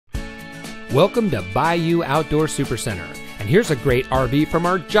Welcome to Bayou Outdoor Supercenter, and here's a great RV from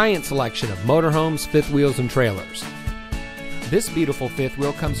our giant selection of motorhomes, fifth wheels, and trailers. This beautiful fifth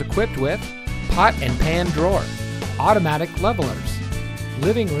wheel comes equipped with pot and pan drawer, automatic levelers,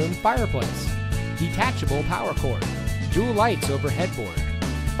 living room fireplace, detachable power cord, dual lights over headboard,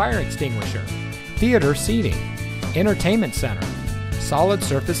 fire extinguisher, theater seating, entertainment center, solid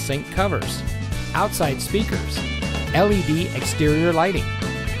surface sink covers, outside speakers, LED exterior lighting,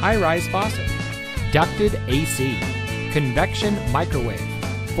 high-rise faucet, ducted AC, convection microwave,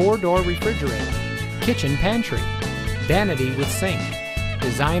 4-door refrigerator, kitchen pantry, vanity with sink,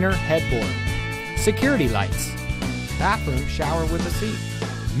 designer headboard, security lights, bathroom shower with a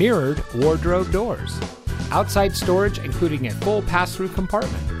seat, mirrored wardrobe doors, outside storage including a full pass-through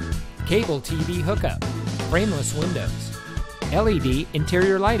compartment, cable TV hookup, frameless windows, LED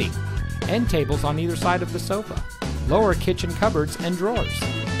interior lighting, end tables on either side of the sofa, lower kitchen cupboards and drawers,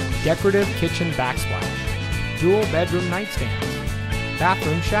 decorative kitchen backsplash, dual bedroom nightstands,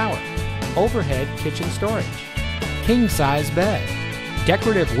 bathroom shower, overhead kitchen storage, king-size bed,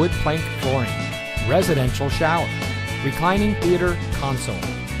 decorative wood plank flooring, residential shower, reclining theater console,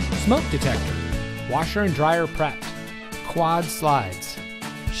 smoke detector, washer and dryer prepped, quad slides,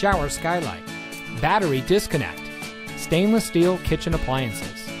 shower skylight, battery disconnect, stainless steel kitchen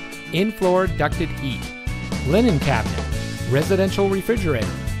appliances, in-floor ducted heat, linen cabinet, residential refrigerator,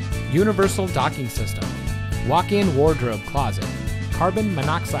 universal docking system, walk-in wardrobe closet, carbon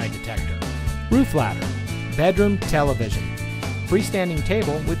monoxide detector, roof ladder, bedroom television, freestanding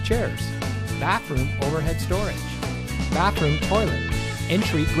table with chairs, bathroom overhead storage, bathroom toilet,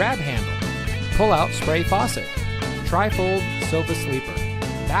 entry grab handle, pull-out spray faucet, tri-fold sofa sleeper,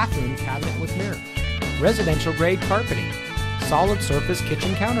 bathroom cabinet with mirror, residential grade carpeting, solid surface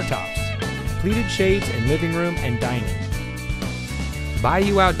kitchen countertops, pleated shades in living room and dining.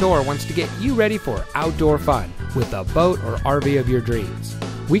 Bayou Outdoor wants to get you ready for outdoor fun with a boat or RV of your dreams.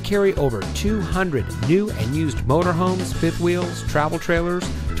 We carry over 200 new and used motorhomes, fifth wheels, travel trailers,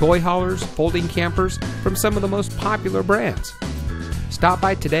 toy haulers, folding campers from some of the most popular brands. Stop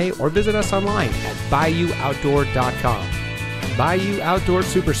by today or visit us online at BayouOutdoor.com. Bayou Outdoor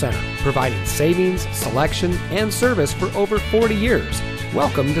Supercenter, providing savings, selection, and service for over 40 years.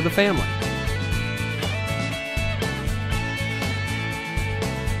 Welcome to the family.